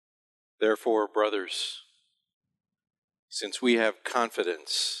Therefore, brothers, since we have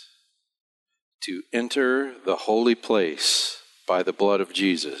confidence to enter the holy place by the blood of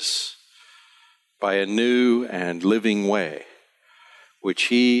Jesus, by a new and living way, which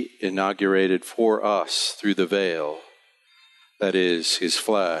he inaugurated for us through the veil, that is, his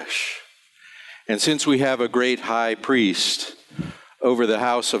flesh. And since we have a great high priest over the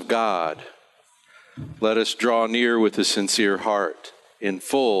house of God, let us draw near with a sincere heart, in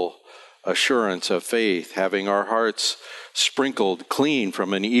full assurance of faith, having our hearts sprinkled clean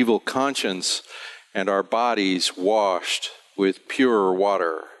from an evil conscience and our bodies washed with pure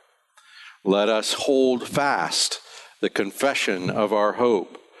water. Let us hold fast the confession of our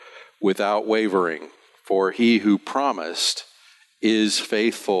hope without wavering, for he who promised is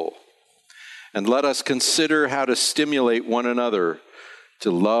faithful. And let us consider how to stimulate one another to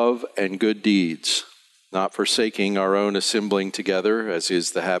love and good deeds, not forsaking our own assembling together, as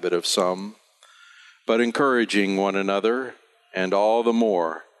is the habit of some, but encouraging one another, and all the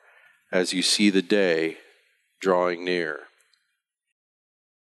more as you see the day drawing near.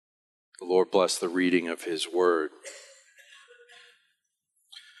 The Lord bless the reading of his word.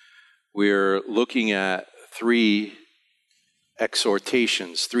 We're looking at three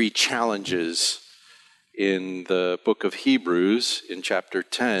exhortations, three challenges in the book of Hebrews in chapter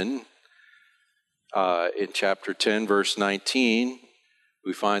 10. In chapter 10, verse 19,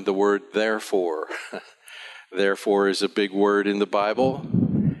 we find the word therefore. Therefore is a big word in the Bible.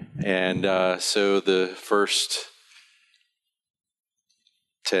 And so the first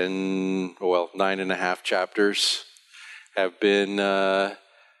 9.5 chapters have been an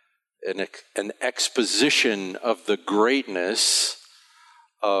exposition of the greatness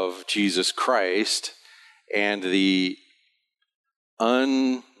of Jesus Christ and the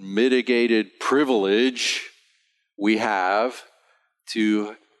unmitigated privilege we have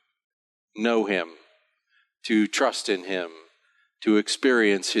to know him, to trust in him, to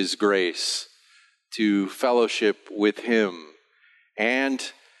experience his grace, to fellowship with him,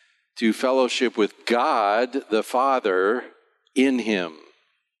 and to fellowship with God the Father in him.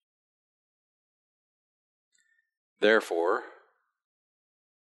 Therefore,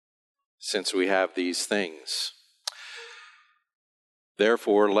 since we have these things,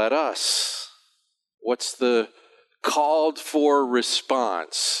 therefore let us. What's the called for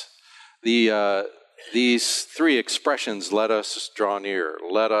response? These three expressions, let us draw near,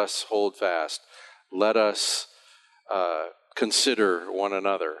 let us hold fast, let us consider one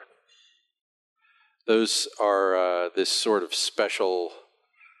another. Those are this sort of special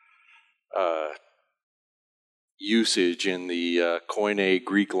usage in the Koine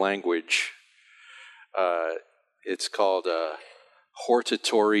Greek language. It's called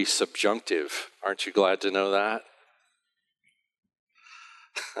hortatory subjunctive. Aren't you glad to know that?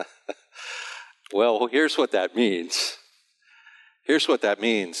 Well, here's what that means. Here's what that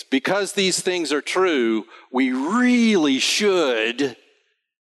means. Because these things are true, we really should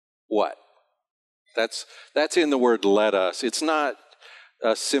what? That's in the word let us. It's not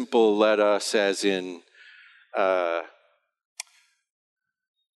a simple let us as in,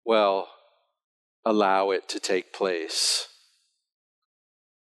 allow it to take place.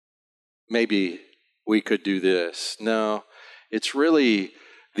 Maybe we could do this. No, it's really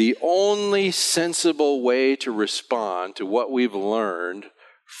the only sensible way to respond to what we've learned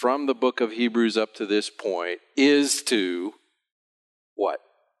from the book of Hebrews up to this point is to what?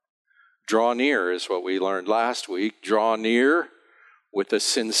 Draw near is what we learned last week. Draw near with a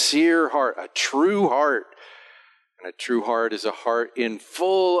sincere heart, a true heart. And a true heart is a heart in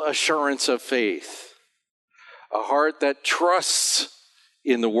full assurance of faith. A heart that trusts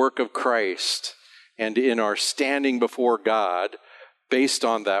in the work of Christ and in our standing before God based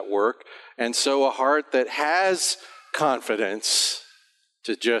on that work. And so a heart that has confidence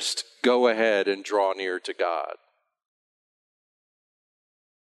to just go ahead and draw near to God.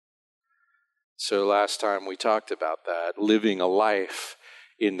 So last time we talked about that, living a life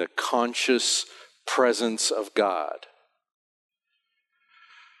in the conscious presence of God.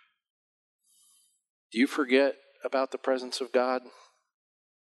 Do you forget about the presence of God?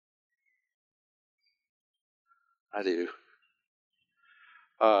 I do.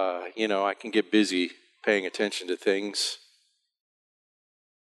 I can get busy paying attention to things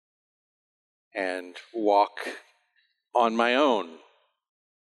and walk on my own.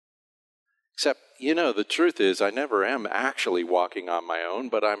 Except, the truth is I never am actually walking on my own,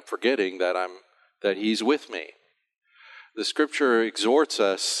 but I'm forgetting that he's with me. The scripture exhorts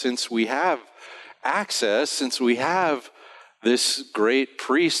us, since we have access, since we have this great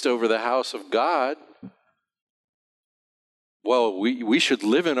priest over the house of God, Well, we should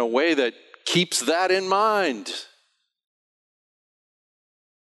live in a way that keeps that in mind.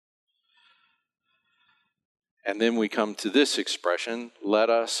 And then we come to this expression, let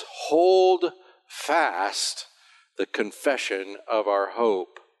us hold fast the confession of our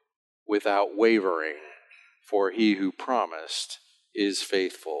hope without wavering, for he who promised is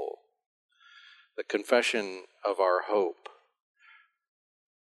faithful. The confession of our hope.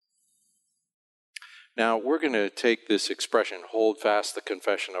 Now, we're going to take this expression, hold fast the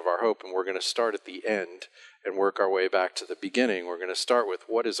confession of our hope, and we're going to start at the end and work our way back to the beginning. We're going to start with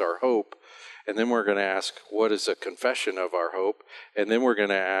what is our hope, and then we're going to ask what is a confession of our hope, and then we're going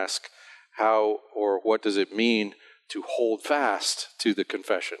to ask how or what does it mean to hold fast to the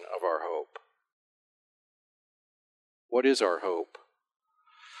confession of our hope. What is our hope?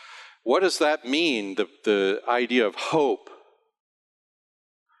 What does that mean, the idea of hope?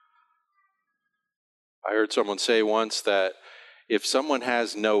 I heard someone say once that if someone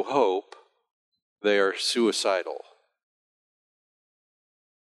has no hope, they are suicidal.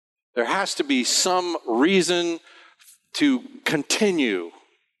 There has to be some reason to continue.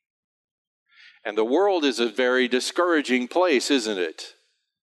 And the world is a very discouraging place, isn't it?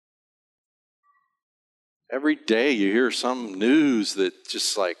 Every day you hear some news that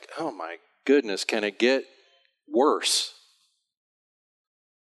just like, oh my goodness, can it get worse?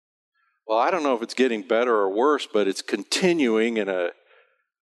 Well, I don't know if it's getting better or worse, but it's continuing in a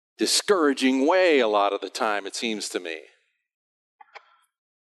discouraging way a lot of the time, it seems to me.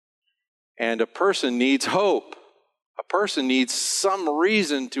 And a person needs hope. A person needs some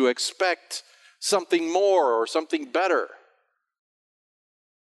reason to expect something more or something better.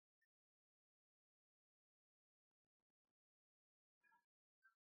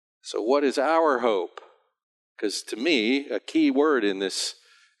 So what is our hope? Because to me, a key word in this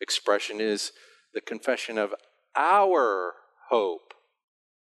expression is the confession of our hope.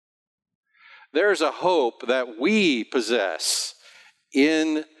 There's a hope that we possess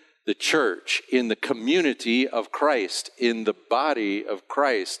in the church, in the community of Christ, in the body of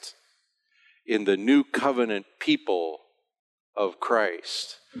Christ, in the new covenant people of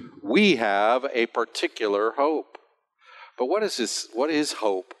Christ. We have a particular hope. But what is this? What is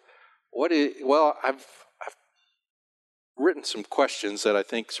hope? I've written some questions that I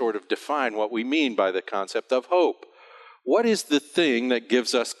think sort of define what we mean by the concept of hope. What is the thing that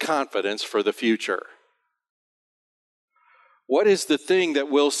gives us confidence for the future? What is the thing that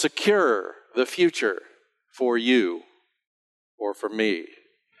will secure the future for you or for me?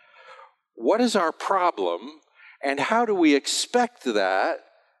 What is our problem, and how do we expect that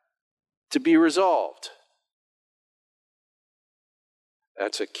to be resolved?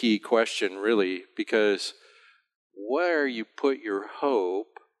 That's a key question, really, because where you put your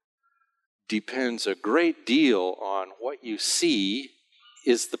hope depends a great deal on what you see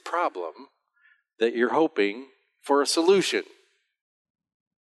is the problem that you're hoping for a solution.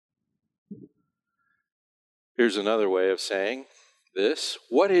 Here's another way of saying this.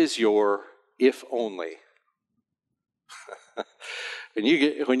 What is your if only?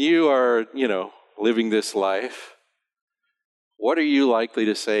 when you are, living this life, what are you likely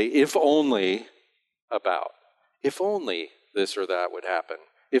to say, if only, about? If only this or that would happen.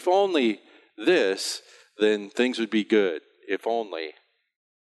 If only this, then things would be good. If only.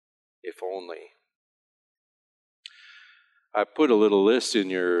 If only. I put a little list in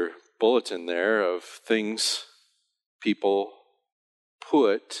your bulletin there of things people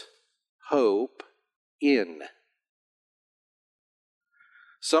put hope in.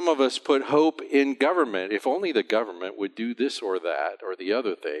 Some of us put hope in government. If only the government would do this or that or the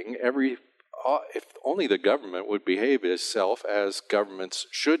other thing. If only the government would behave itself as governments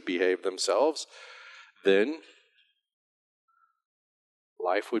should behave themselves, then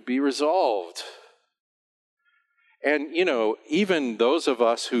life would be resolved. And, even those of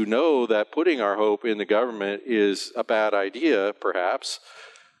us who know that putting our hope in the government is a bad idea, perhaps,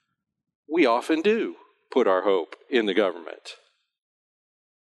 we often do put our hope in the government.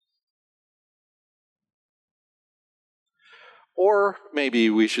 Or maybe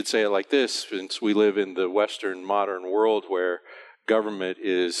we should say it like this, since we live in the Western modern world where government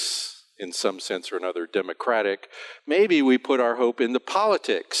is, in some sense or another, democratic, maybe we put our hope in the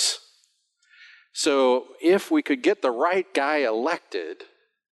politics. So if we could get the right guy elected,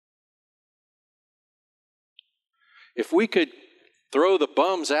 if we could throw the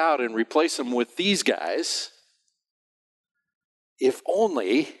bums out and replace them with these guys, if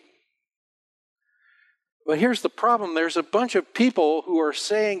only. But here's the problem. There's a bunch of people who are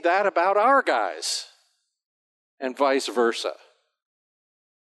saying that about our guys, and vice versa.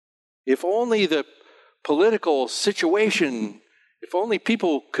 If only the political situation, if only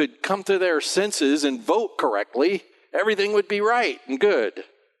people could come to their senses and vote correctly, everything would be right and good.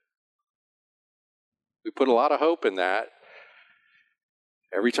 We put a lot of hope in that.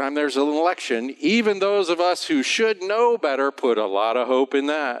 Every time there's an election, even those of us who should know better put a lot of hope in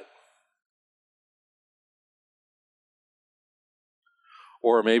that.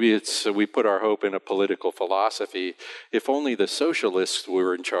 Or maybe it's we put our hope in a political philosophy. If only the socialists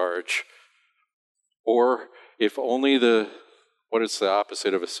were in charge. Or if only what is the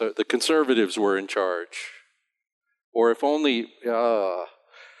opposite of the conservatives were in charge. Or if only,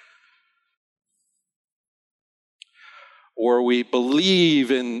 or we believe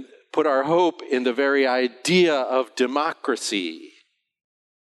in, put our hope in the very idea of democracy.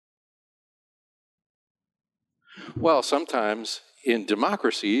 Well, sometimes in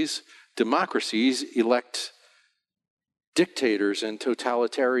democracies elect dictators and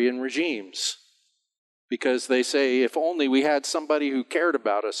totalitarian regimes because they say, if only we had somebody who cared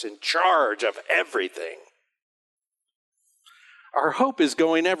about us in charge of everything. Our hope is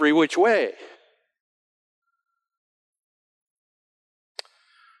going every which way.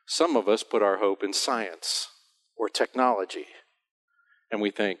 Some of us put our hope in science or technology, and we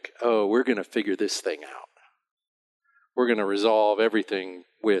think, oh, we're going to figure this thing out. We're going to resolve everything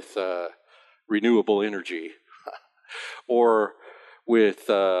with renewable energy or with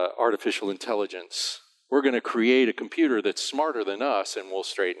artificial intelligence. We're going to create a computer that's smarter than us and we'll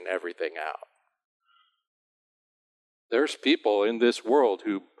straighten everything out. There's people in this world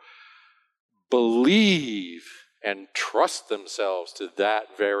who believe and trust themselves to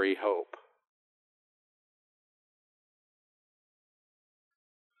that very hope.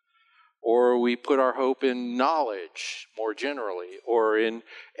 Or we put our hope in knowledge more generally, or in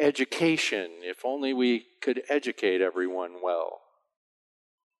education, if only we could educate everyone well.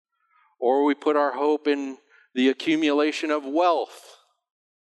 Or we put our hope in the accumulation of wealth.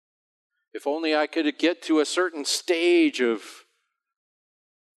 If only I could get to a certain stage of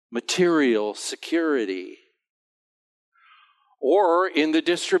material security. Or in the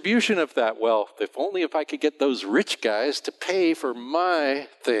distribution of that wealth, if only if I could get those rich guys to pay for my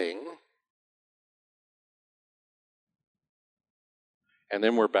thing. And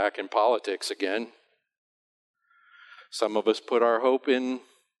then we're back in politics again. Some of us put our hope in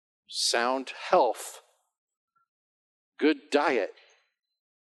sound health, good diet,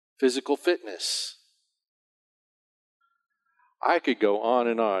 physical fitness. I could go on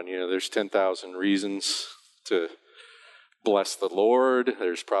and on. There's 10,000 reasons to bless the Lord.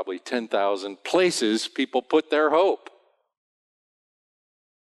 There's probably 10,000 places people put their hope.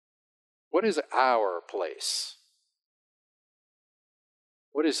 What is our place?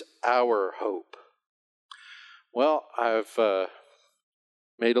 What is our hope? Well, I've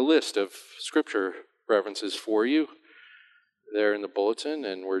made a list of scripture references for you there in the bulletin,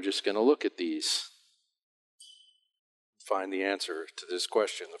 and we're just going to look at these. Find the answer to this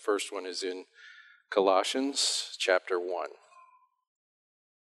question. The first one is in Colossians chapter 1.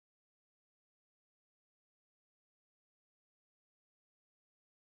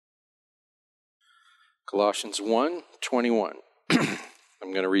 Colossians 1:21.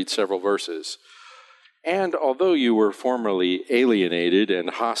 I'm going to read several verses. And although you were formerly alienated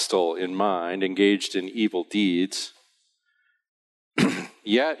and hostile in mind, engaged in evil deeds,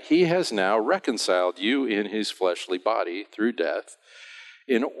 yet he has now reconciled you in his fleshly body through death,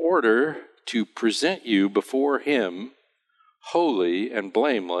 in order to present you before him holy and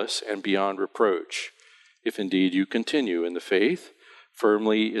blameless and beyond reproach, if indeed you continue in the faith,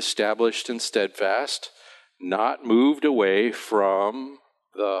 firmly established and steadfast, not moved away from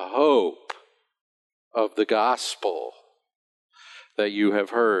the hope of the gospel that you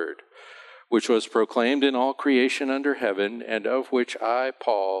have heard, which was proclaimed in all creation under heaven, and of which I,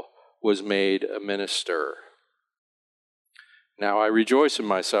 Paul, was made a minister. Now I rejoice in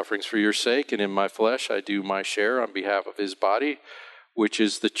my sufferings for your sake, and in my flesh I do my share on behalf of his body, which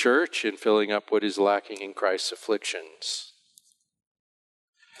is the church, in filling up what is lacking in Christ's afflictions.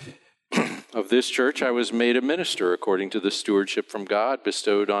 Of this church I was made a minister according to the stewardship from God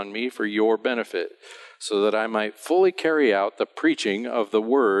bestowed on me for your benefit, so that I might fully carry out the preaching of the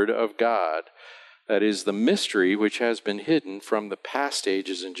word of God. That is the mystery which has been hidden from the past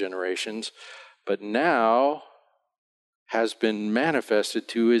ages and generations, but now has been manifested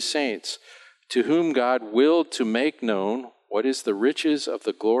to his saints, to whom God willed to make known what is the riches of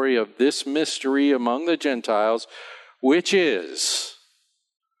the glory of this mystery among the Gentiles, which is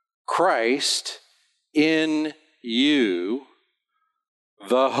Christ in you,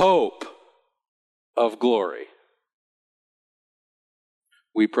 the hope of glory.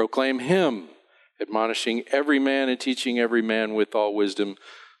 We proclaim him admonishing every man and teaching every man with all wisdom,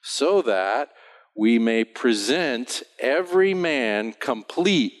 so that we may present every man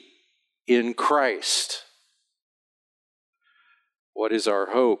complete in Christ. What is our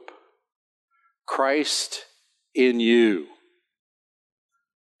hope? Christ in you.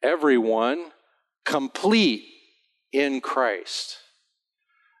 Everyone complete in Christ.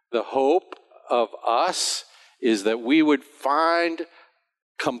 The hope of us is that we would find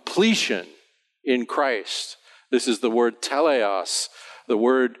completion in Christ. This is the word teleos, the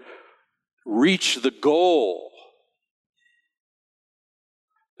word reach the goal.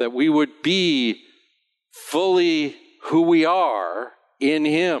 That we would be fully who we are in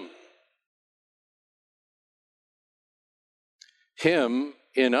Him. Him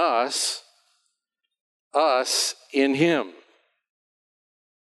in us, us in Him.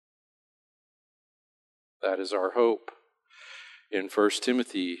 That is our hope. In 1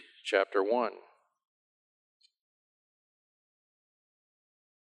 Timothy chapter 1.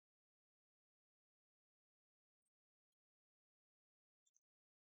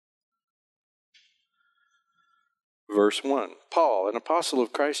 Verse 1, Paul, an apostle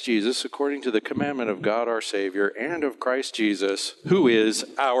of Christ Jesus, according to the commandment of God our Savior, and of Christ Jesus, who is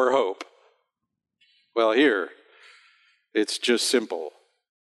our hope. Well, here, it's just simple.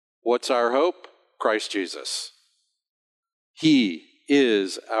 What's our hope? Christ Jesus. He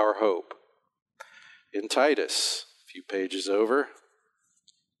is our hope. In Titus, a few pages over,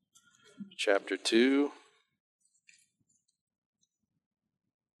 chapter 2,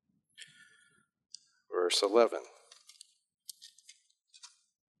 verse 11.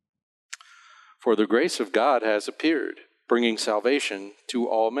 For the grace of God has appeared, bringing salvation to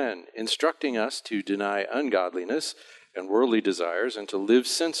all men, instructing us to deny ungodliness and worldly desires, and to live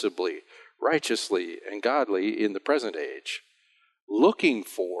sensibly, righteously, and godly in the present age, looking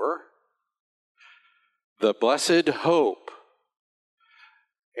for the blessed hope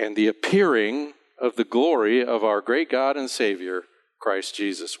and the appearing of the glory of our great God and Savior, Christ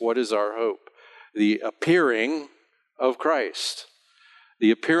Jesus. What is our hope? The appearing of Christ. The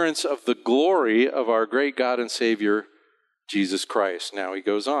appearance of the glory of our great God and Savior, Jesus Christ. Now he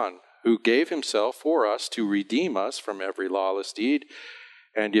goes on, who gave himself for us to redeem us from every lawless deed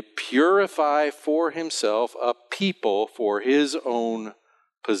and to purify for himself a people for his own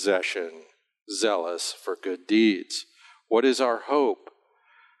possession, zealous for good deeds. What is our hope?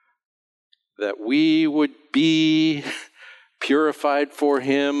 That we would be purified for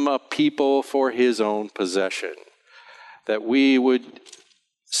him, a people for his own possession. That we would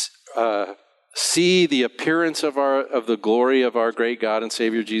see the appearance of the glory of our great God and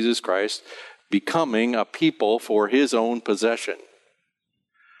Savior Jesus Christ, becoming a people for his own possession.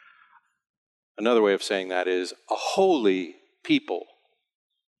 Another way of saying that is a holy people.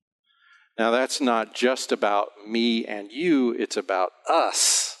 Now that's not just about me and you, it's about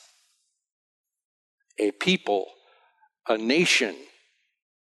us. A people, a nation,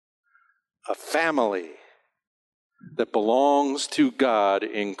 a family that belongs to God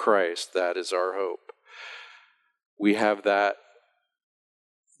in Christ. That is our hope. We have that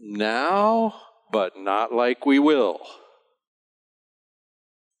now, but not like we will.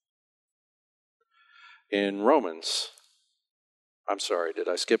 In Romans, I'm sorry, did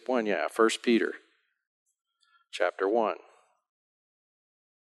I skip one? Yeah, 1 Peter chapter 1.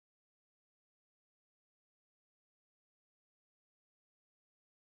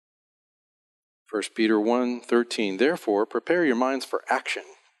 1 Peter 1:13, therefore, prepare your minds for action.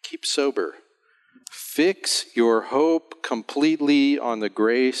 Keep sober. Fix your hope completely on the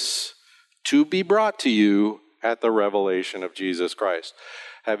grace to be brought to you at the revelation of Jesus Christ.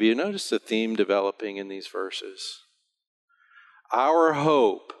 Have you noticed the theme developing in these verses? Our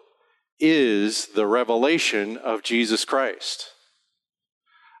hope is the revelation of Jesus Christ.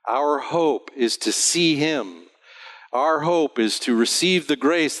 Our hope is to see him. Our hope is to receive the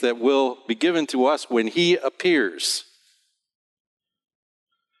grace that will be given to us when he appears.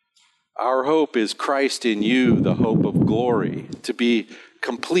 Our hope is Christ in you, the hope of glory, to be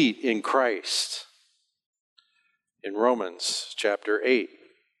complete in Christ. In Romans chapter 8,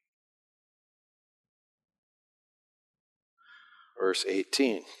 verse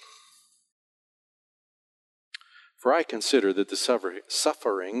 18. For I consider that the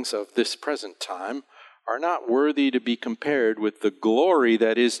sufferings of this present time are not worthy to be compared with the glory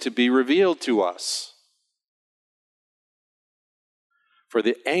that is to be revealed to us. For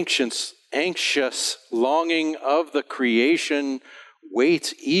the anxious longing of the creation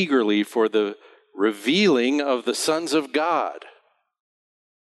waits eagerly for the revealing of the sons of God.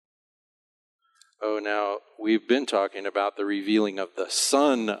 Oh, now we've been talking about the revealing of the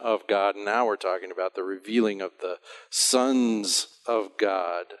Son of God. Now we're talking about the revealing of the sons of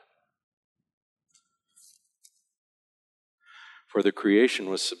God. For the creation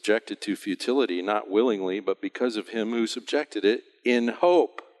was subjected to futility, not willingly, but because of him who subjected it, in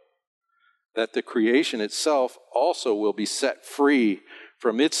hope that the creation itself also will be set free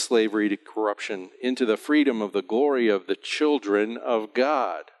from its slavery to corruption into the freedom of the glory of the children of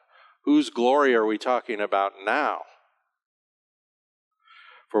God. Whose glory are we talking about now?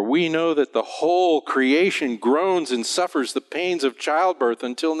 For we know that the whole creation groans and suffers the pains of childbirth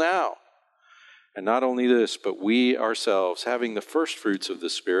until now. And not only this, but we ourselves, having the first fruits of the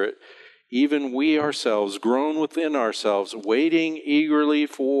Spirit, even we ourselves groan within ourselves, waiting eagerly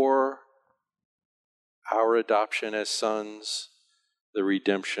for our adoption as sons, the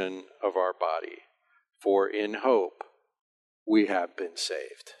redemption of our body. For in hope we have been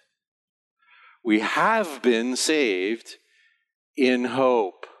saved. We have been saved in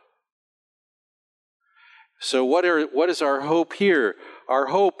hope. So what is our hope here? Our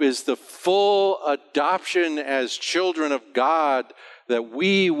hope is the full adoption as children of God that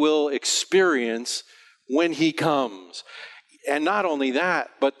we will experience when he comes. And not only that,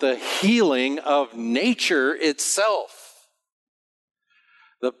 but the healing of nature itself.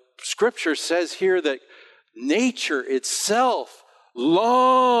 The scripture says here that nature itself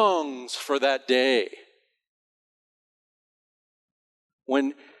longs for that day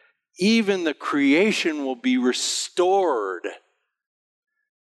when even the creation will be restored,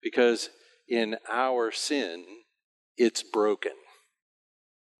 because in our sin, it's broken.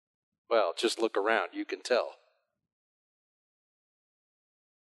 Well, just look around, you can tell.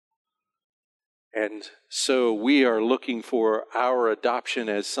 And so we are looking for our adoption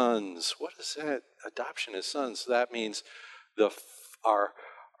as sons. What is that? Adoption as sons. That means our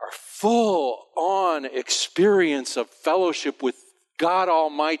full-on experience of fellowship with God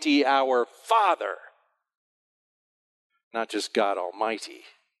Almighty, our Father. Not just God Almighty.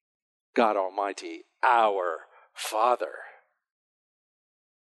 God Almighty, our Father.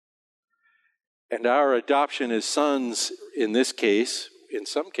 And our adoption as sons, in this case, in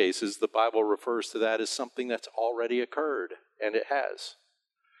some cases, the Bible refers to that as something that's already occurred, and it has.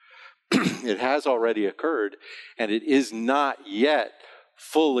 It has already occurred, and it is not yet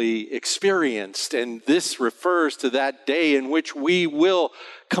fully experienced. And this refers to that day in which we will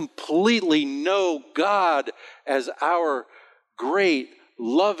completely know God as our great,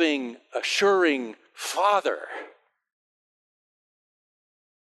 loving, assuring Father.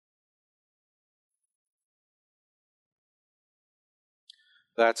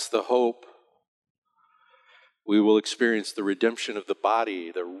 That's the hope. We will experience the redemption of the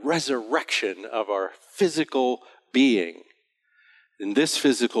body, the resurrection of our physical being. And this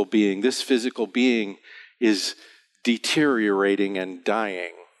physical being is deteriorating and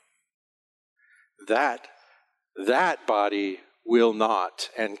dying. That body will not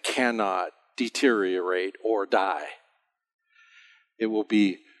and cannot deteriorate or die. It will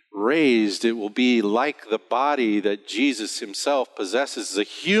be raised. It will be like the body that Jesus himself possesses, the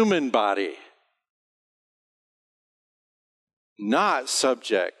human body, not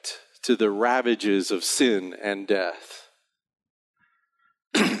subject to the ravages of sin and death.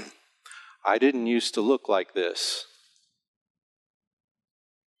 I didn't used to look like this.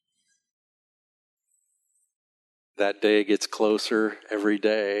 That day gets closer every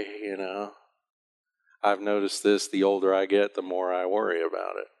day, you know. I've noticed this, the older I get, the more I worry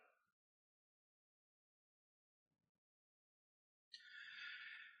about it.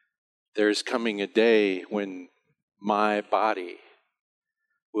 There's coming a day when my body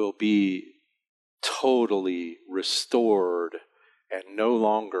will be totally restored and no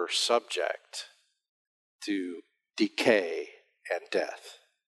longer subject to decay and death,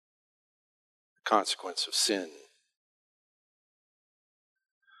 the consequence of sin.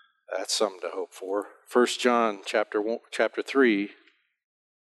 That's something to hope for. 1 John chapter 3.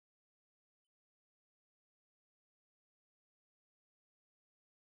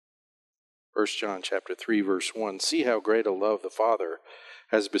 First John chapter 3, verse 1. See how great a love the Father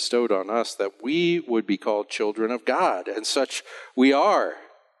has bestowed on us, that we would be called children of God, and such we are.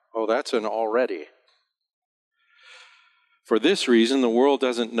 Oh, that's an already. For this reason, the world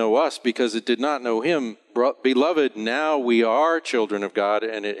doesn't know us, because it did not know him. Beloved, now we are children of God,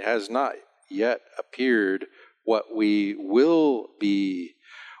 and it has not yet appeared what we will be.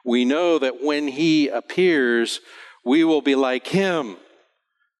 We know that when he appears, we will be like him,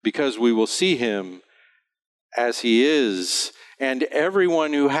 because we will see him as he is. And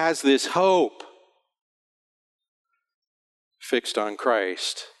everyone who has this hope fixed on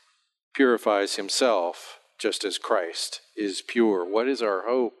Christ purifies himself just as Christ is pure. What is our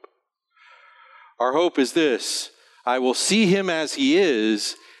hope? Our hope is this: I will see him as he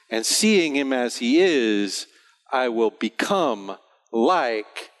is, and seeing him as he is, I will become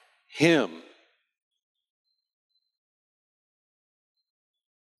like him.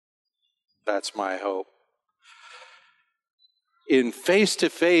 That's my hope. In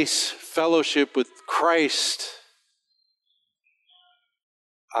face-to-face fellowship with Christ,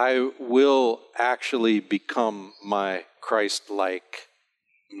 I will actually become my Christ-like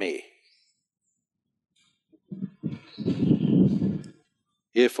me.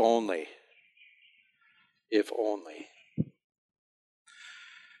 If only. If only.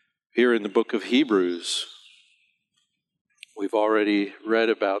 Here in the book of Hebrews, we've already read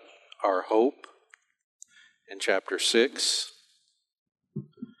about our hope in chapter 6.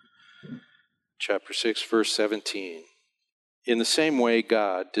 Chapter 6, verse 17. In the same way,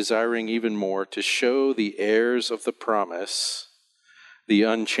 God, desiring even more to show the heirs of the promise the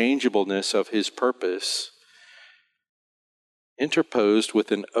unchangeableness of his purpose, interposed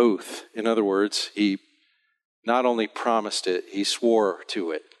with an oath. In other words, he not only promised it, he swore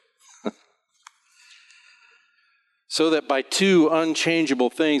to it. So that by two unchangeable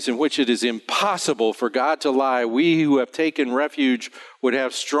things in which it is impossible for God to lie, we who have taken refuge would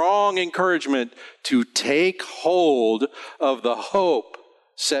have strong encouragement to take hold of the hope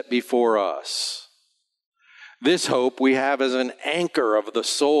set before us. This hope we have as an anchor of the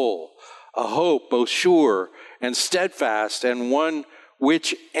soul, a hope both sure and steadfast, and one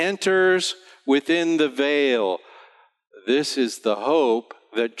which enters within the veil. This is the hope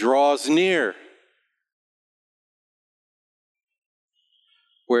that draws near,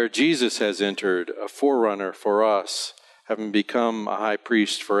 where Jesus has entered, a forerunner for us, having become a high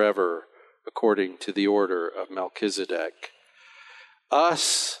priest forever, according to the order of Melchizedek.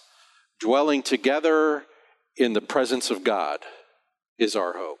 Us dwelling together in the presence of God is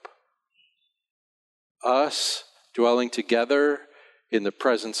our hope. Us dwelling together in the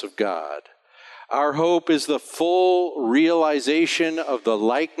presence of God. Our hope is the full realization of the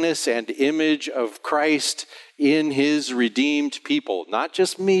likeness and image of Christ in his redeemed people. Not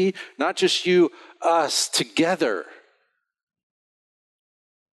just me, not just you, us together.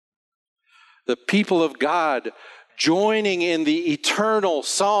 The people of God joining in the eternal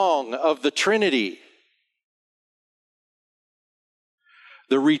song of the Trinity.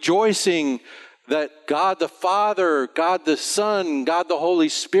 The rejoicing that God the Father, God the Son, God the Holy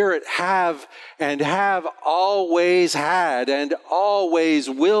Spirit have and have always had and always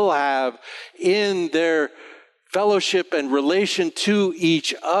will have in their fellowship and relation to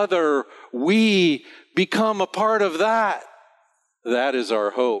each other. We become a part of that. That is our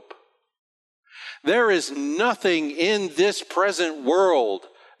hope. There is nothing in this present world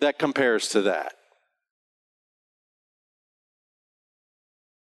that compares to that.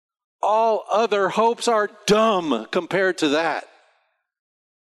 All other hopes are dumb compared to that.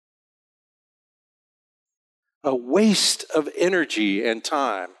 A waste of energy and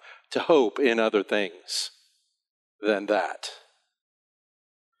time to hope in other things than that.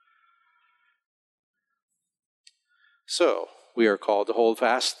 So, we are called to hold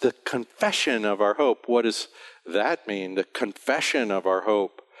fast the confession of our hope. What does that mean? The confession of our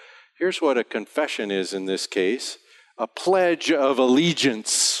hope. Here's what a confession is in this case: a pledge of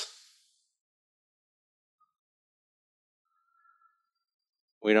allegiance.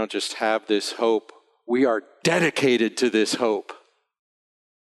 We don't just have this hope, we are dedicated to this hope.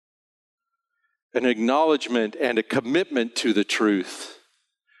 An acknowledgement and a commitment to the truth.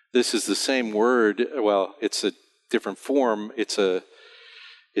 This is the same word, well, it's a different form. It's a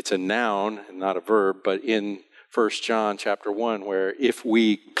noun, not a verb, but in 1 John chapter 1, where if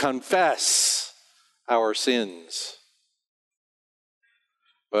we confess our sins.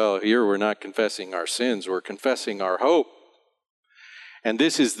 Well, here we're not confessing our sins, we're confessing our hope. And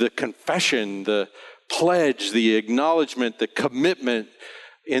this is the confession, the pledge, the acknowledgement, the commitment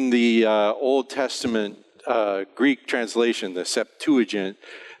in the Old Testament Greek translation, the Septuagint.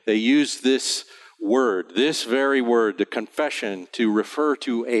 They use this word, this very word, the confession, to refer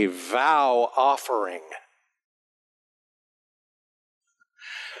to a vow offering.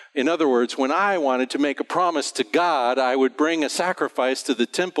 In other words, when I wanted to make a promise to God, I would bring a sacrifice to the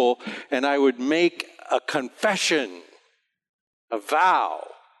temple and I would make a confession. A vow.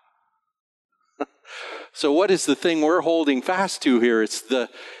 So what is the thing we're holding fast to here? It's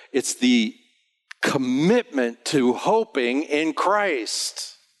the commitment to hoping in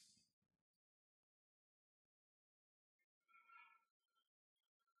Christ.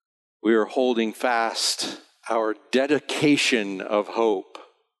 We are holding fast our dedication of hope,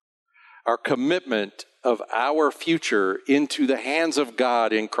 our commitment of our future into the hands of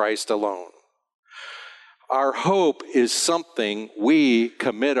God in Christ alone. Our hope is something we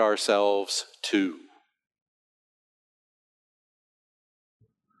commit ourselves to.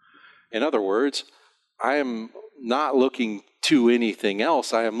 In other words, I am not looking to anything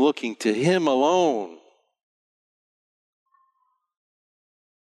else. I am looking to Him alone.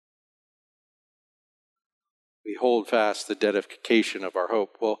 We hold fast the dedication of our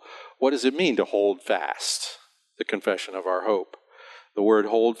hope. Well, what does it mean to hold fast the confession of our hope? The word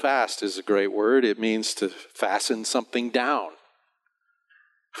hold fast is a great word. It means to fasten something down.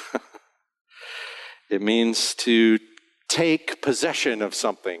 It means to take possession of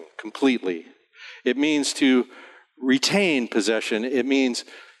something completely. It means to retain possession. It means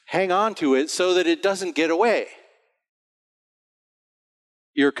hang on to it so that it doesn't get away.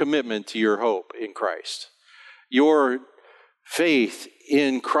 Your commitment to your hope in Christ. Your faith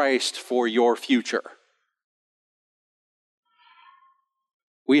in Christ for your future.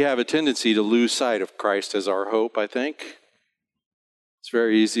 We have a tendency to lose sight of Christ as our hope, I think. It's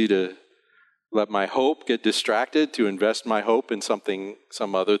very easy to let my hope get distracted, to invest my hope in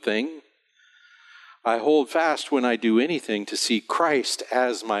some other thing. I hold fast when I do anything to see Christ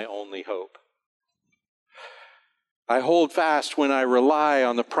as my only hope. I hold fast when I rely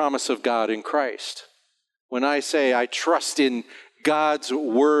on the promise of God in Christ. When I say I trust in God's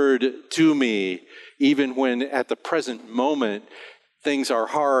word to me, even when at the present moment things are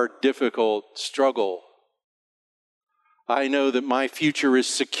hard, difficult, struggle. I know that my future is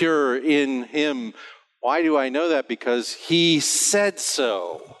secure in Him. Why do I know that? Because He said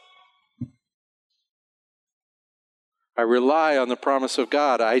so. I rely on the promise of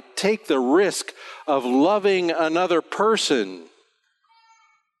God. I take the risk of loving another person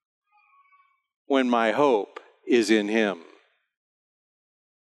when my hope is in Him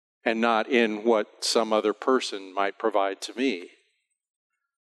and not in what some other person might provide to me.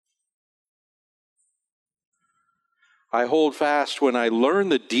 I hold fast when I learn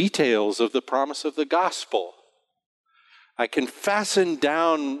the details of the promise of the gospel. I can fasten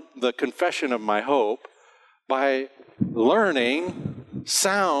down the confession of my hope by learning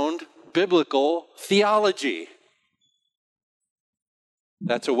sound biblical theology.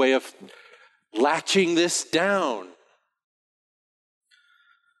 That's a way of latching this down.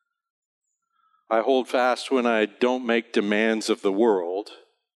 I hold fast when I don't make demands of the world,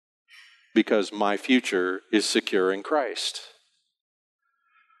 because my future is secure in Christ.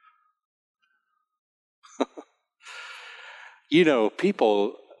 You know,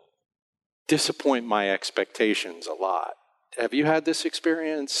 people disappoint my expectations a lot. Have you had this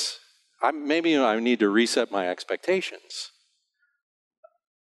experience? Maybe I need to reset my expectations.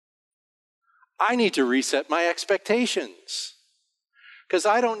 I need to reset my expectations because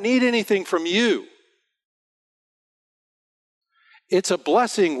I don't need anything from you. It's a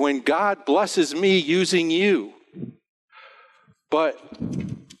blessing when God blesses me using you. But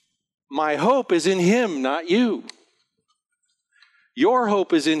my hope is in Him, not you. Your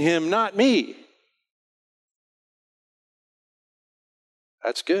hope is in Him, not me.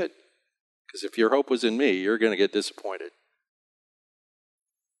 That's good. Because if your hope was in me, you're going to get disappointed.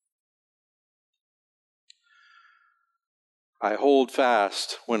 I hold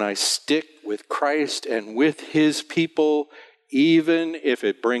fast when I stick with Christ and with His people, even if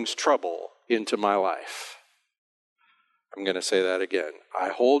it brings trouble into my life. I'm going to say that again. I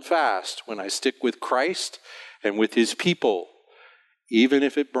hold fast when I stick with Christ and with His people, even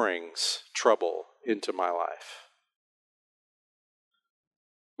if it brings trouble into my life.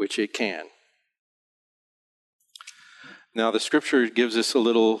 Which it can. Now, the scripture gives us a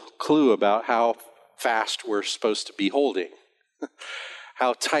little clue about how fast we're supposed to be holding.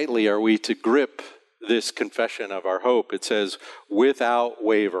 How tightly are we to grip this confession of our hope? It says, without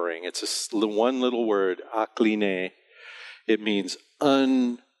wavering. It's one little word, akline. It means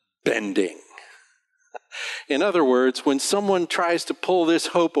unbending. In other words, when someone tries to pull this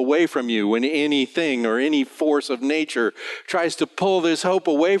hope away from you, when anything or any force of nature tries to pull this hope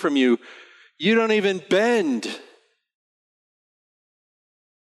away from you, you don't even bend.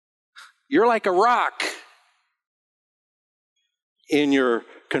 You're like a rock in your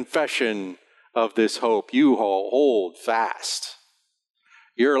confession of this hope. You hold fast.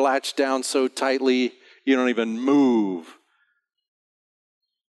 You're latched down so tightly, you don't even move.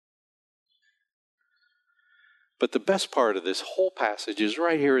 But the best part of this whole passage is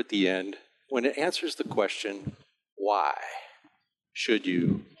right here at the end, when it answers the question, why should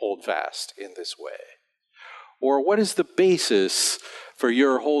you hold fast in this way? Or what is the basis for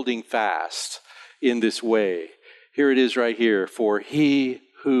your holding fast in this way? Here it is right here. For he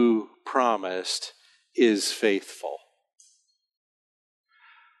who promised is faithful.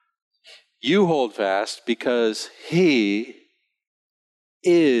 You hold fast because he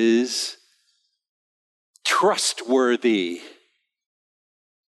is trustworthy.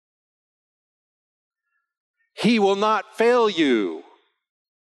 He will not fail you.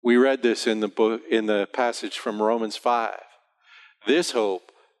 We read this in the book, in the passage from Romans 5. This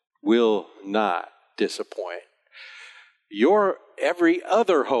hope will not disappoint. Your every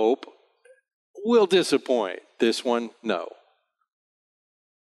other hope will disappoint. This one, no.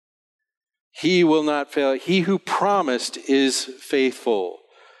 He will not fail. He who promised is faithful.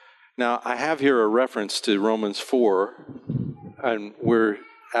 Now, I have here a reference to Romans 4, and we're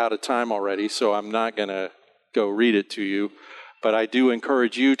out of time already, so I'm not going to go read it to you, but I do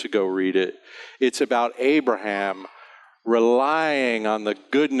encourage you to go read it. It's about Abraham relying on the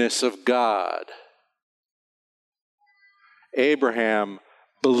goodness of God. Abraham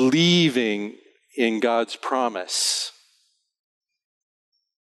believing in God's promise.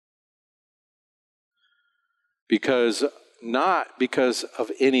 Not because of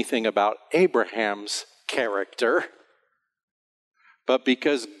anything about Abraham's character, but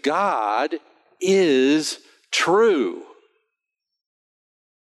because God is true.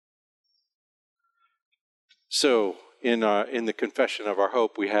 So, in the confession of our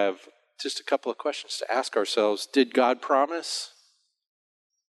hope, we have just a couple of questions to ask ourselves. Did God promise?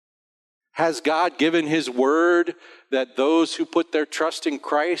 Has God given his word that those who put their trust in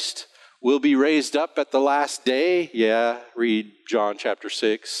Christ will be raised up at the last day? Yeah, read John chapter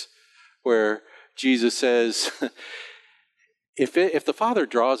 6, where Jesus says, if the Father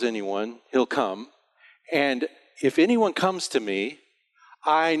draws anyone, he'll come. And if anyone comes to me,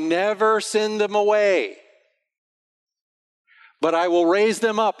 I never send them away, but I will raise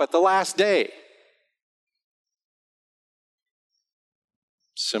them up at the last day.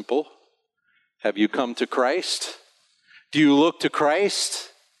 Simple. Have you come to Christ? Do you look to Christ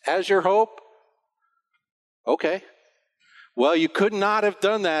as your hope? Okay. Well, you could not have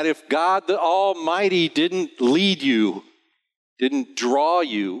done that if God the Almighty didn't lead you, didn't draw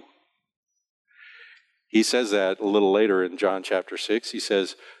you. He says that a little later in John chapter 6. He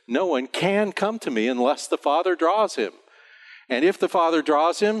says, no one can come to me unless the Father draws him. And if the Father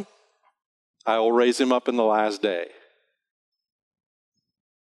draws him, I will raise him up in the last day.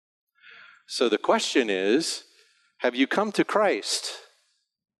 So the question is, have you come to Christ?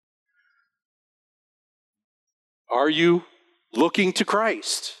 Are you looking to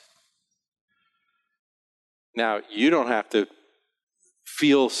Christ? Now, you don't have to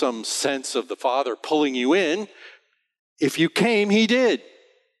feel some sense of the Father pulling you in. If you came, he did.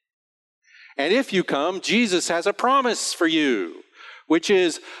 And if you come, Jesus has a promise for you, which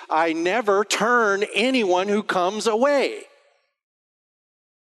is, I never turn anyone who comes away.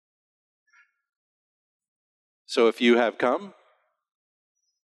 So if you have come,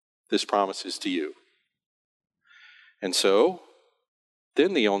 this promise is to you. And so,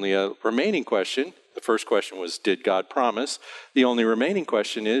 then the only remaining question, the first question was, did God promise? The only remaining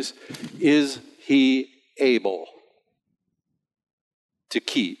question is he able to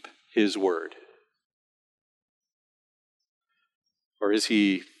keep his word? Or is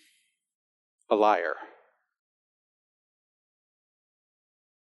he a liar?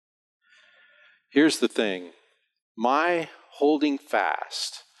 Here's the thing. My holding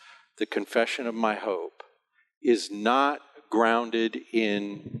fast the confession of my hope is not grounded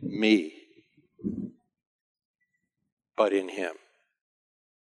in me, but in him.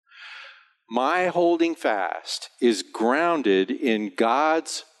 My holding fast is grounded in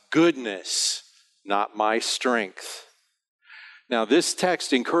God's goodness, not my strength. Now, this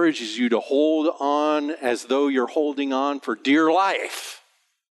text encourages you to hold on as though you're holding on for dear life.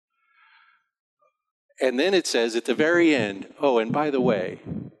 And then it says at the very end, oh, and by the way,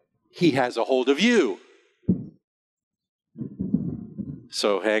 he has a hold of you.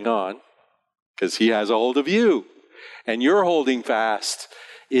 So hang on, because he has a hold of you. And your holding fast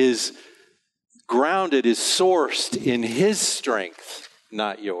is grounded, is sourced in his strength,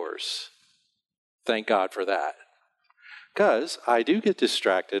 not yours. Thank God for that. Because I do get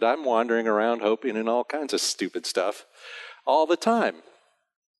distracted. I'm wandering around hoping and all kinds of stupid stuff all the time.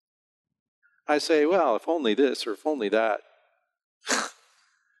 I say, well, if only this or if only that.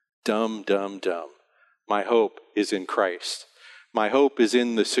 Dumb, dumb, dumb. My hope is in Christ. My hope is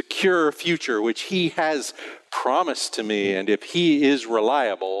in the secure future which he has promised to me. And if he is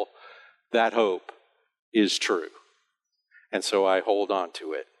reliable, that hope is true. And so I hold on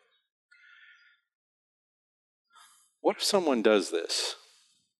to it. What if someone does this?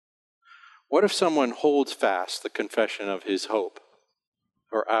 What if someone holds fast the confession of his hope?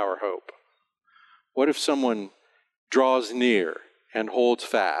 or our hope? What if someone draws near and holds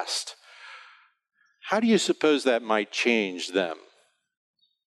fast? How do you suppose that might change them?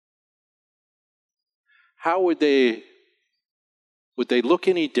 How would they look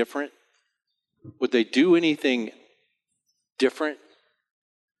any different? Would they do anything different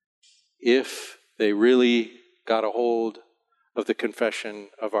if they really got a hold of the confession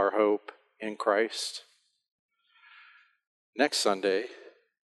of our hope in Christ? Next Sunday,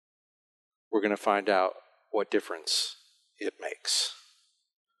 we're going to find out what difference it makes.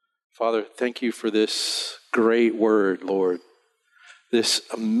 Father, thank you for this great word, Lord, this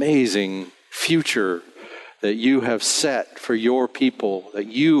amazing future that you have set for your people, that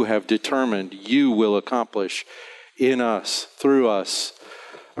you have determined you will accomplish in us, through us,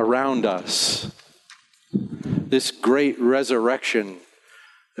 around us. This great resurrection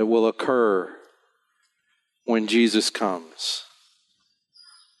that will occur when Jesus comes.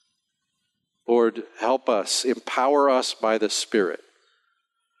 Lord, help us, empower us by the Spirit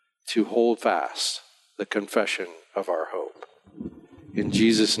to hold fast the confession of our hope. In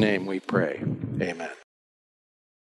Jesus' name we pray. Amen.